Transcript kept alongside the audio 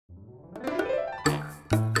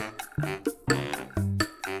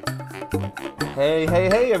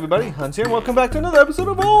Hey everybody, Heuntz here and welcome back to another episode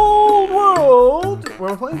of Offworld, where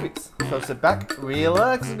we're playing Greece. So sit back,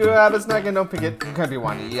 relax, grab a snack and don't forget, you can't be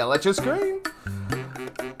wanting to yell at your screen.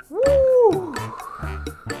 Woo!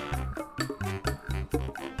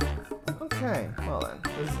 Okay, well then,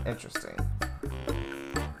 this is interesting.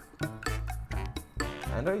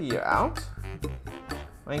 End our year out.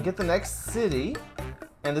 We can get the next city,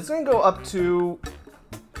 and this is going to go up to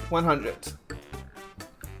 100.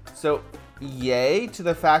 So, yay to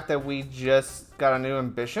the fact that we just got a new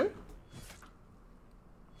ambition.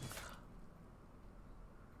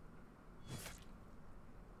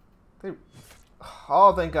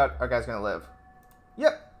 Oh, thank God our guy's gonna live.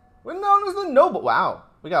 Yep, we're known as the noble. Wow,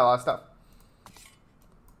 we got a lot of stuff.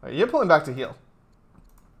 Right, you're pulling back to heal.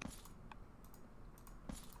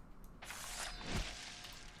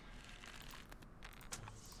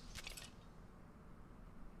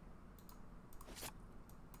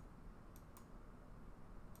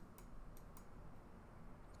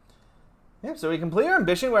 Yep, so we complete our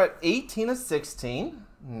ambition. We're at 18 of 16.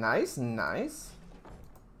 Nice, nice.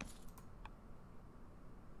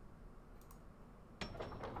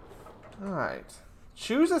 Alright.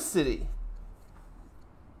 Choose a city.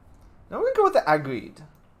 Now we're going to go with the agreed.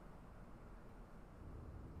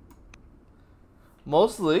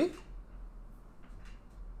 Mostly.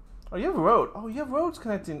 Oh, you have a road. Oh, you have roads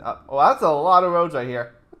connecting up. Oh, that's a lot of roads right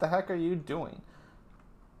here. What the heck are you doing?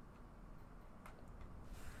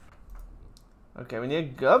 Okay, we need a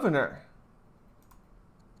governor.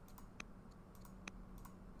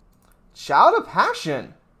 Child of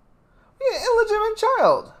passion. We need an illegitimate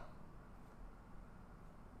child.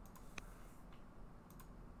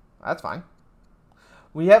 That's fine.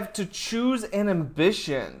 We have to choose an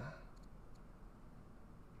ambition.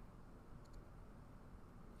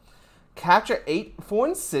 Capture 8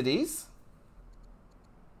 foreign cities.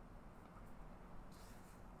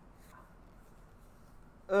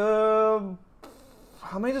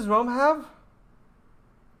 How many does Rome have?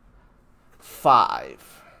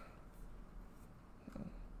 5.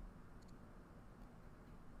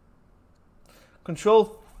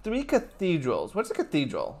 Control 3 cathedrals. What's a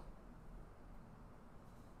cathedral?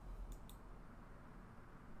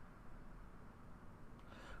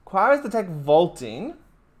 Requires detect vaulting.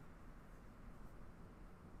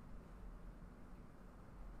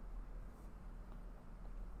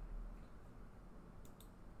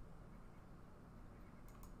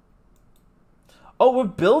 Oh, we're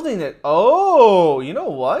building it. Oh, you know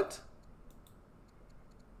what?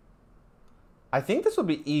 I think this will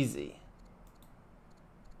be easy.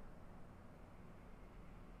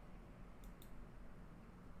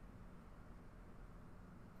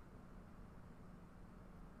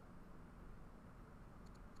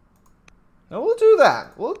 No, we'll do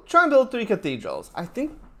that. We'll try and build 3 cathedrals. I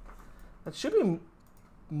think that should be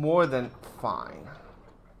more than fine.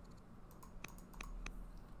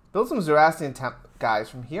 Build some Zoroastrian guys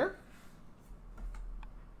from here.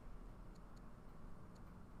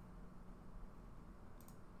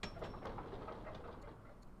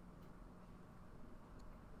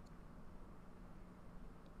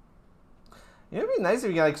 You know, it'd be nice if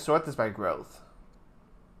we could like sort this by growth.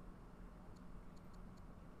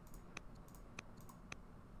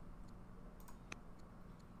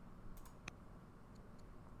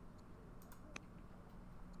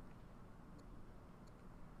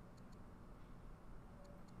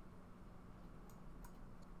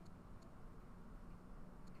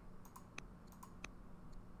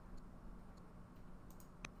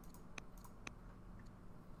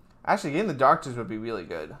 Actually, getting the doctors would be really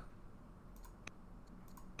good.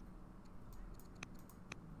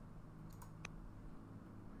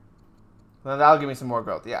 Then that'll give me some more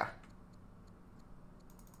growth, yeah.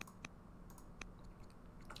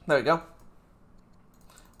 There we go.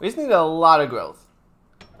 We just need a lot of growth.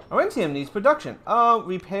 Arentium needs production.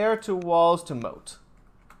 Repair to walls to moat.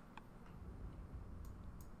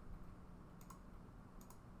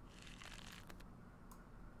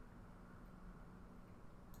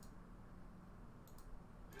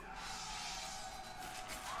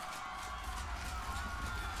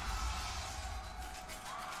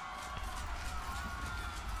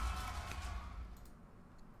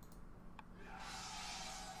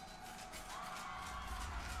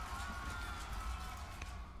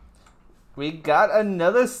 We got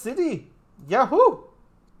another city. Yahoo!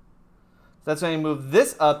 That's when we move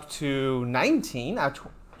this up to 19 out of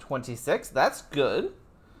 26. That's good.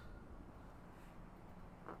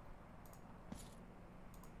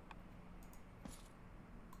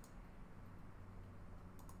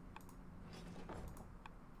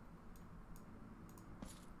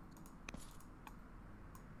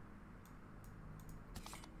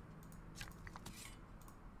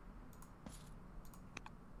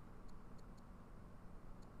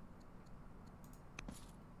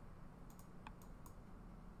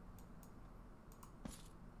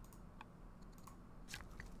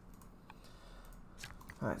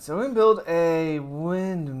 Alright, so we can build a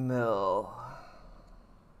windmill.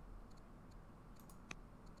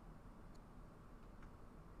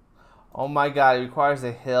 Oh my god, it requires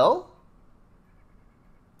a hill?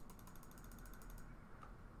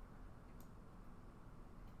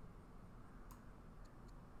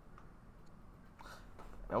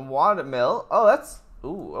 And water mill. Oh, that's...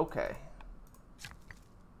 Ooh, okay.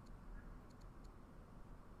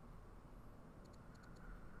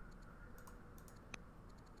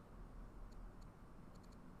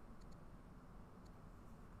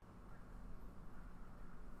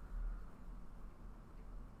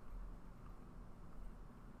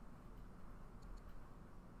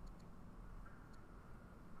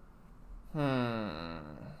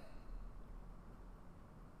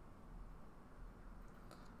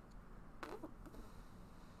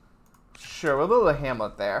 Sure, we'll build a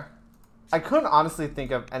hamlet there. I couldn't honestly think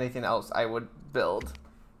of anything else I would build.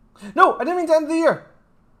 No, I didn't mean to end the year.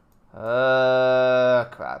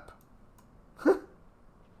 Crap.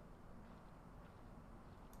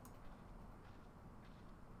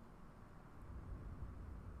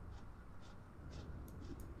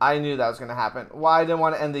 I knew that was going to happen. Why I didn't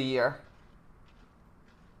want to end the year.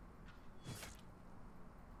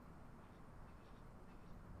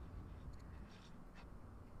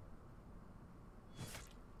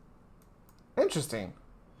 Interesting.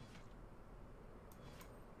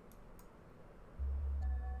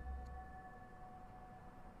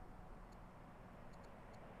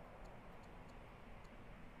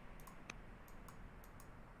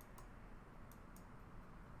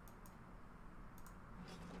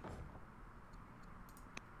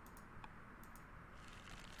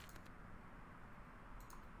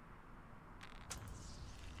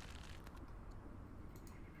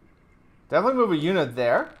 Definitely move a unit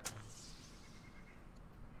there.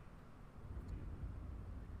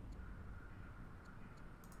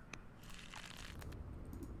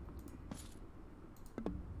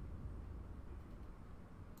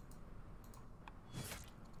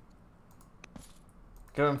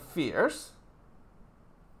 Give him fierce.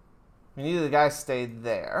 We need the guy stay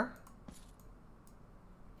there.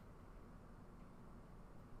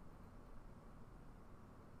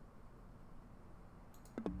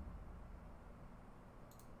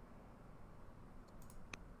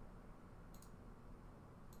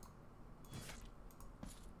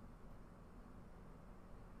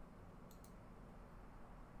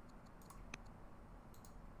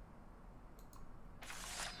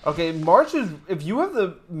 Okay, March is... If you have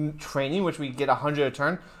the training, which we get 100 a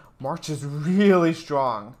turn, March is really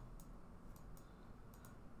strong.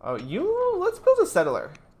 Oh, let's build a settler.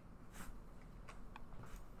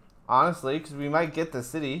 Honestly, because we might get the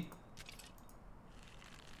city.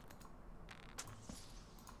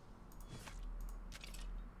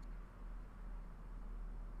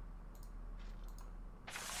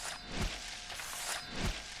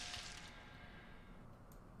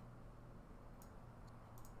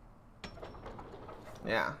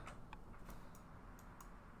 Yeah.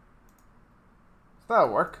 So that'll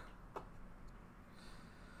work.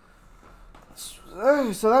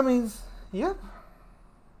 So that means, yep.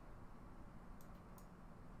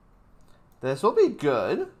 This will be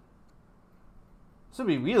good. This will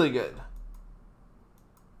be really good.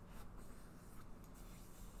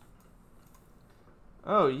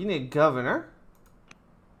 Oh, you need governor.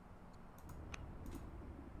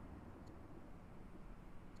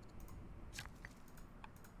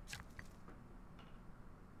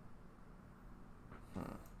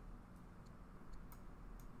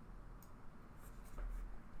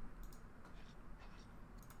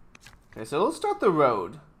 Okay, so let's start the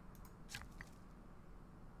road.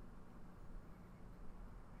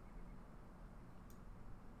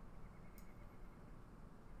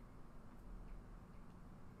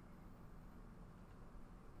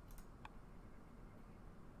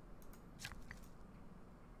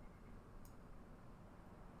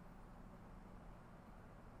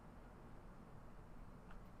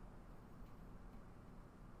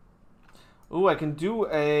 Ooh, I can do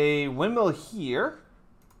a windmill here.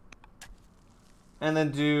 And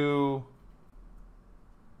then do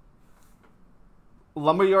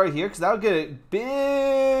lumberyard here, because that'll get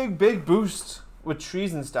a big boost with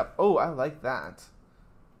trees and stuff. Oh, I like that.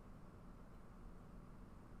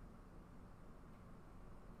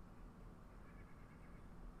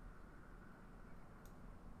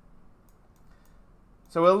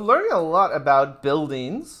 So we're learning a lot about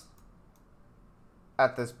buildings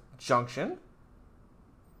at this junction.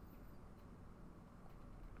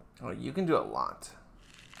 Oh, you can do a lot.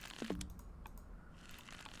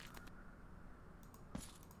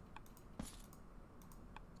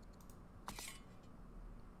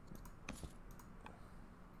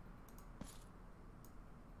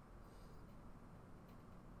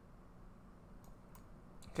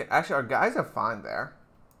 Okay, actually, our guys are fine there.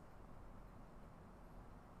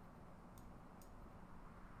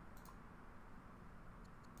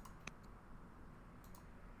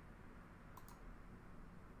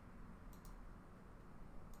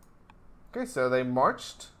 Okay, so they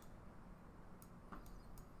marched.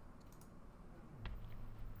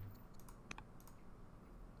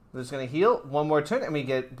 They're just going to heal one more turn, and we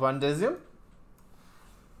get Brundisium.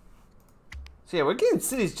 So yeah, we're getting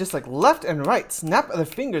cities just like left and right. Snap of the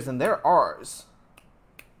fingers, and they're ours.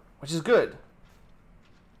 Which is good.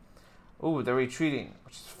 Ooh, they're retreating.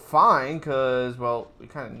 Which is fine, because, well, we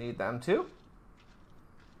kind of need them too.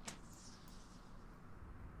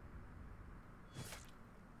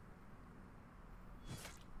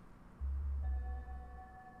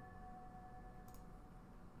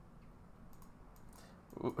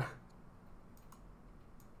 Ooh.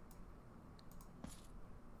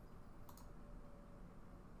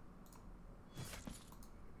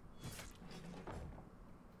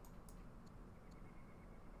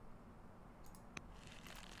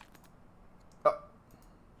 Oh.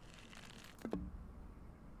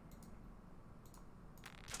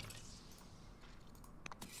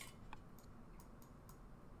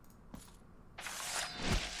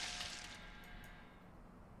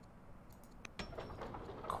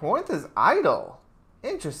 Corinth is idle.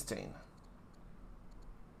 Interesting.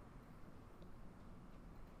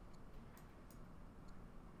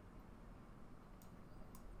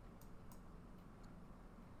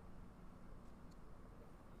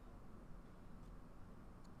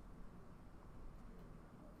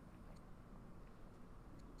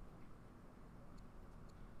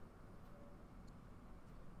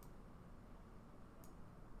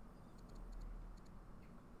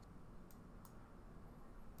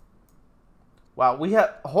 Wow, we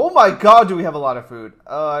have... Oh my god, do we have a lot of food.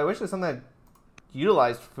 I wish there's something that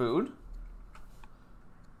utilized food.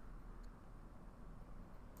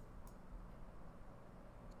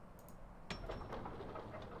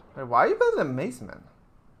 Wait, why are you building a maceman?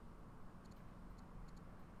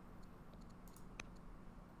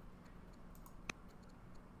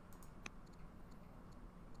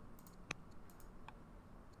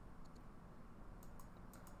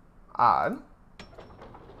 Odd.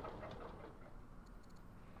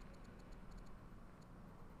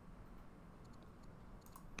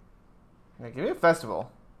 Yeah, give me a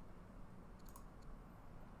festival.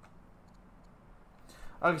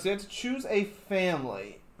 Okay, so you have to choose a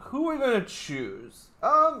family. Who are we going to choose?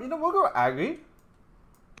 You know, we'll go Agri.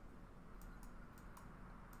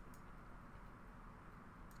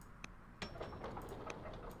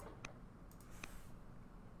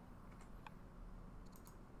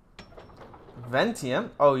 Ventium.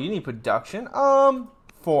 Oh, you need production.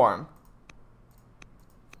 Form.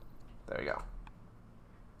 There we go.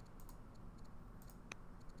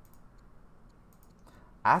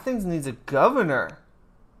 Athens needs a governor.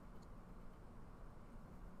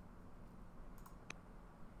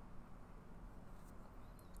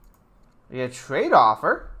 We get a trade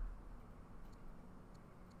offer.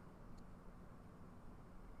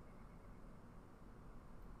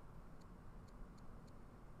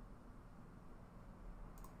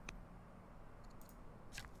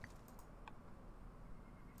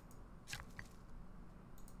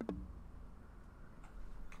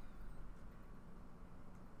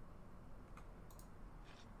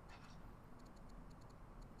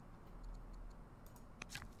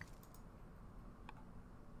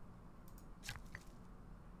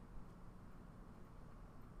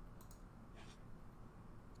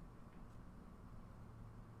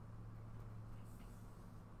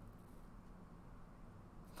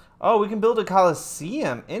 Oh, we can build a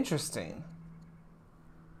Colosseum. Interesting.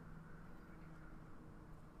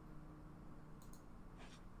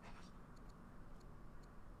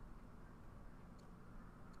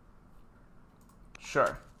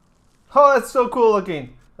 Sure. Oh, that's so cool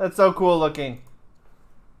looking. That's so cool looking.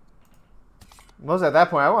 Most at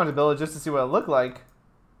that point, I wanted to build it just to see what it looked like.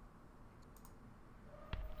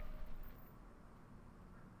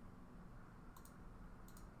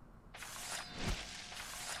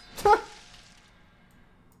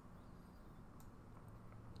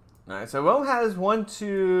 Alright, so Rome has 1,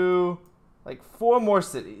 2, like 4 more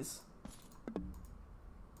cities.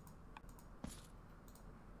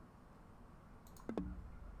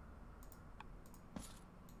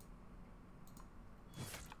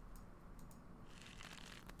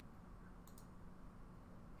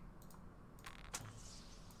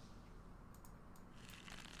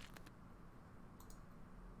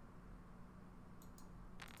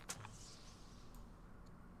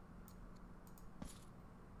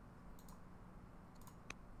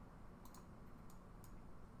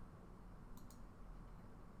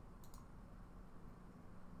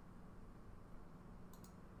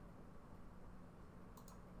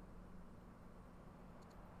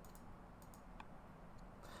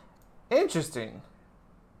 Interesting.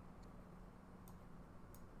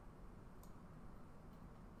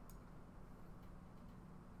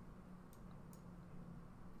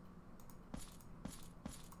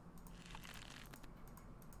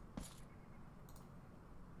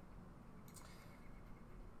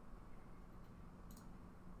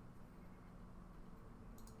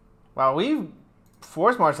 Wow, we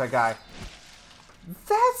force march that guy.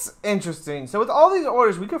 That's interesting. So with all these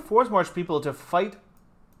orders, we could force march people to fight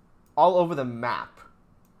all over the map.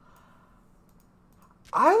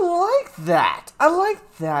 I like that. I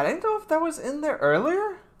like that. I didn't know if that was in there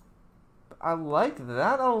earlier. But I like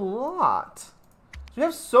that a lot. So we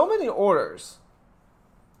have so many orders.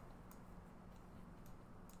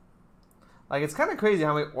 Like, it's kind of crazy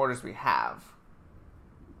how many orders we have.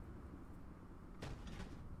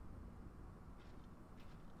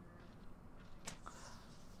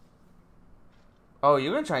 Oh,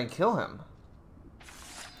 you're gonna try and kill him.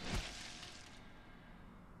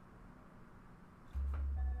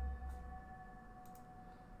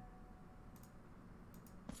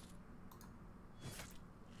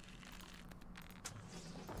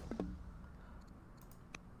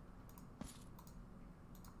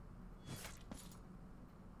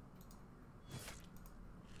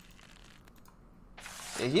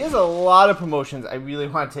 Yeah, he has a lot of promotions. I really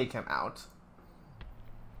want to take him out.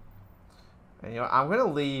 And, you know, I'm gonna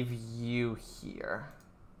leave you here.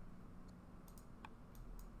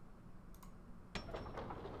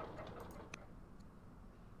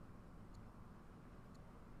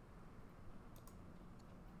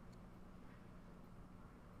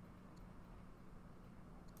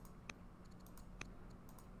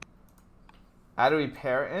 Add a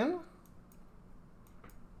repair in.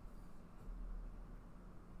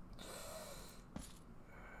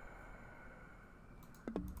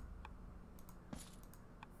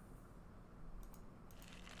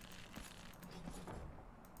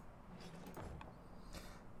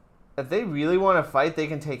 If they really want to fight, they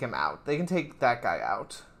can take him out. They can take that guy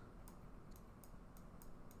out.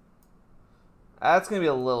 That's going to be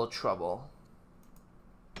a little trouble.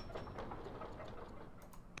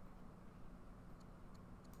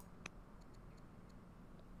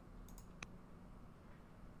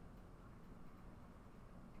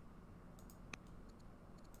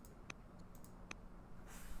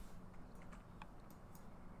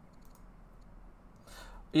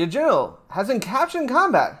 Your general has been captured in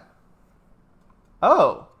combat.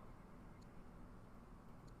 Oh.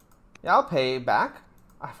 Yeah, I'll pay back.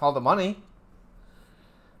 I have all the money.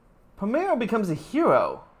 Pomero becomes a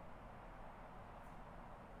hero.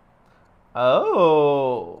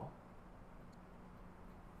 Oh.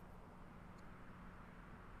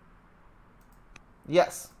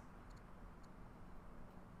 Yes.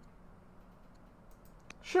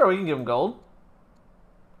 Sure, we can give him gold.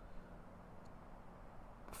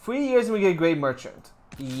 3 years and we get a great merchant.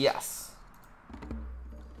 Yes.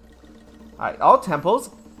 Alright, all temples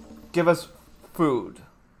give us food.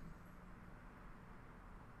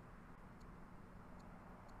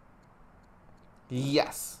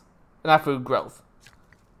 Yes. Not food growth.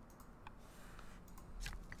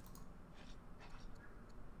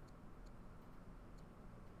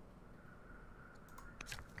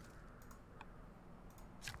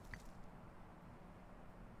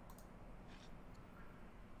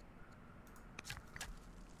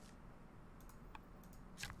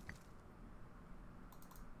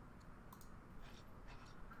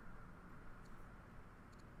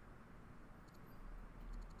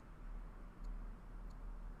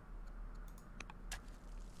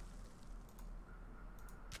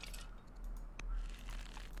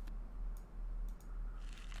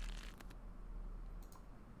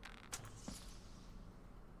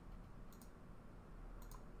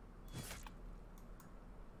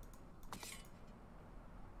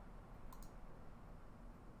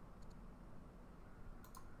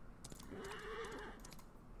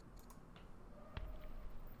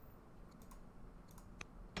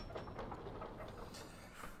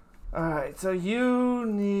 Alright, so you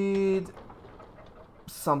need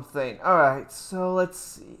something. Alright, so let's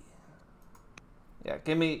see. Yeah,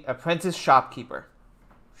 give me apprentice shopkeeper.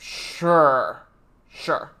 Sure.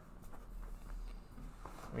 Sure.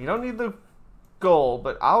 We don't need the gold,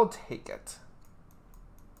 but I'll take it.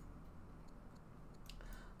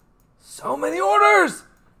 So many orders!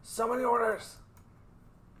 So many orders!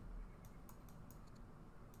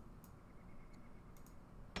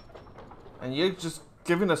 And you're just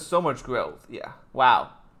giving us so much growth. Yeah. Wow.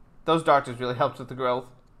 Those doctors really helped with the growth.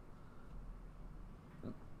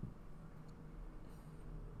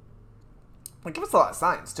 They give us a lot of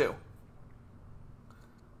science, too.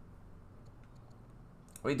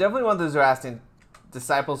 We definitely want the Zoroastrian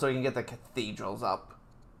disciples so we can get the cathedrals up.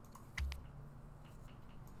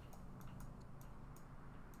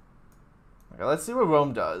 Okay, let's see what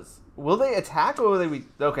Rome does. Will they attack or will they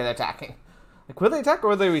okay, they're attacking. Like, will they attack or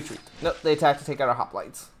will they retreat? Nope, they attack to take out our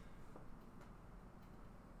hoplites.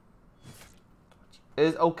 It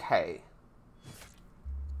is okay.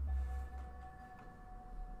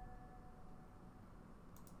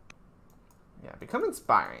 Yeah, become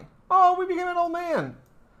inspiring. Oh, we became an old man.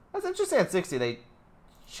 That's interesting. At 60, they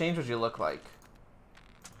change what you look like.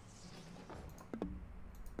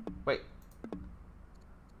 Wait.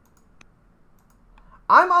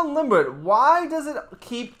 I'm unlimited. Why does it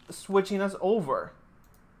keep switching us over?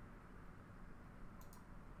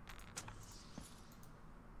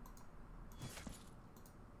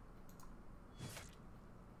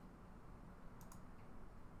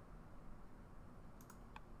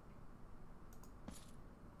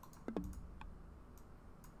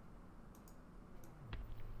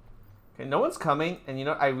 Okay, no one's coming, and you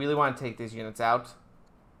know, I really want to take these units out.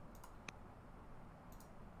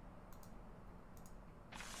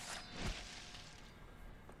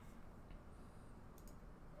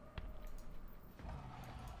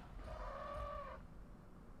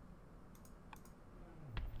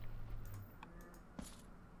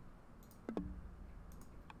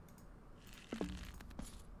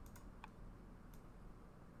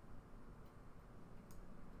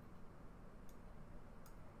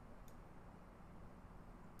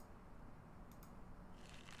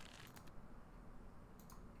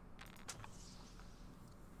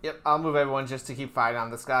 Yep, I'll move everyone just to keep fighting on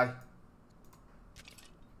this guy.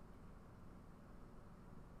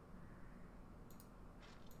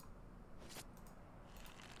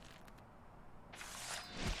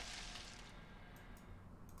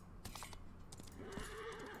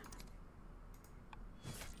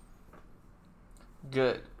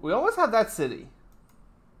 Good. We almost have that city.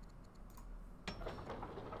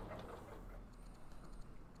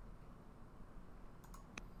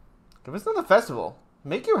 Give us another festival.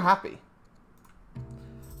 Make you happy.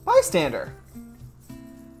 Bystander.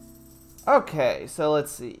 Okay, so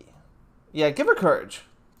let's see. Yeah, give her courage.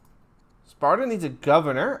 Sparta needs a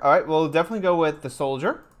governor. Alright, we'll definitely go with the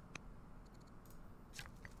soldier.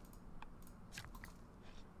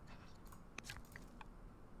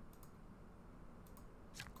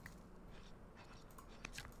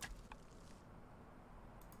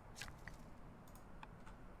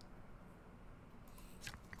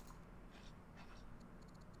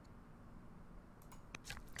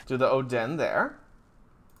 Do the Oden there.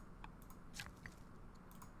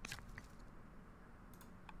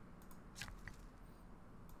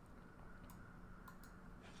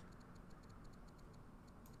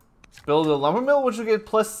 Build a lumber mill, which will get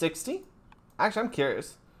plus 60. Actually, I'm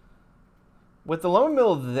curious. With the lumber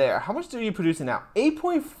mill there, how much are you producing now?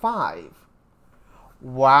 8.5.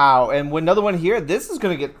 Wow. And with another one here, this is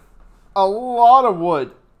going to get a lot of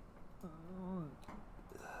wood.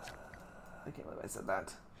 I can't believe I said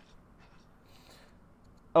that.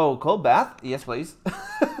 Oh, cold bath? Yes, please.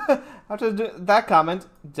 After that comment,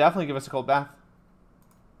 definitely give us a cold bath.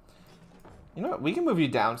 You know what? We can move you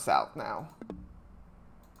down south now.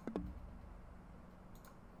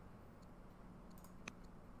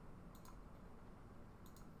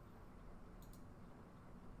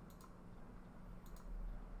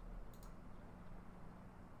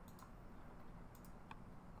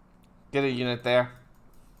 Get a unit there.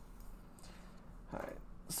 Alright.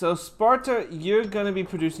 So Sparta, you're going to be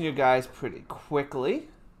producing your guys pretty quickly.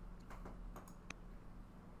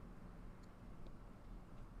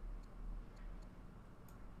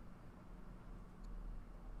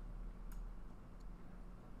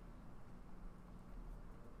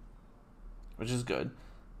 Which is good.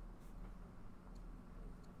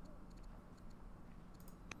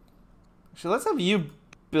 So let's have you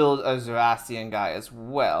build a Zoroastrian guy as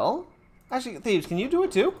well. Actually, Thebes, can you do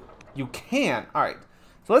it too? You can. Alright.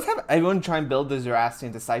 So let's have everyone try and build the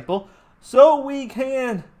Zoroastrian disciple so we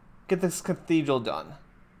can get this cathedral done.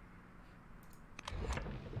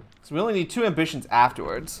 So we only need 2 ambitions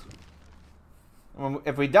afterwards.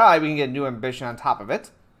 If we die, we can get a new ambition on top of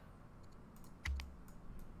it.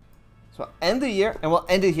 So I'll end the year, and we'll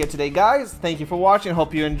end it here today, guys. Thank you for watching.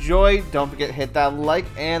 Hope you enjoyed. Don't forget to hit that like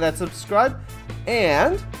and that subscribe.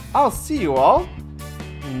 And I'll see you all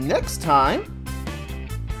next time.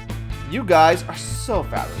 You guys are so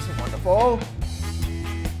fabulous and wonderful.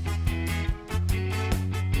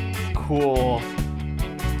 Cool.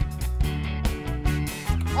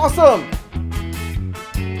 Awesome.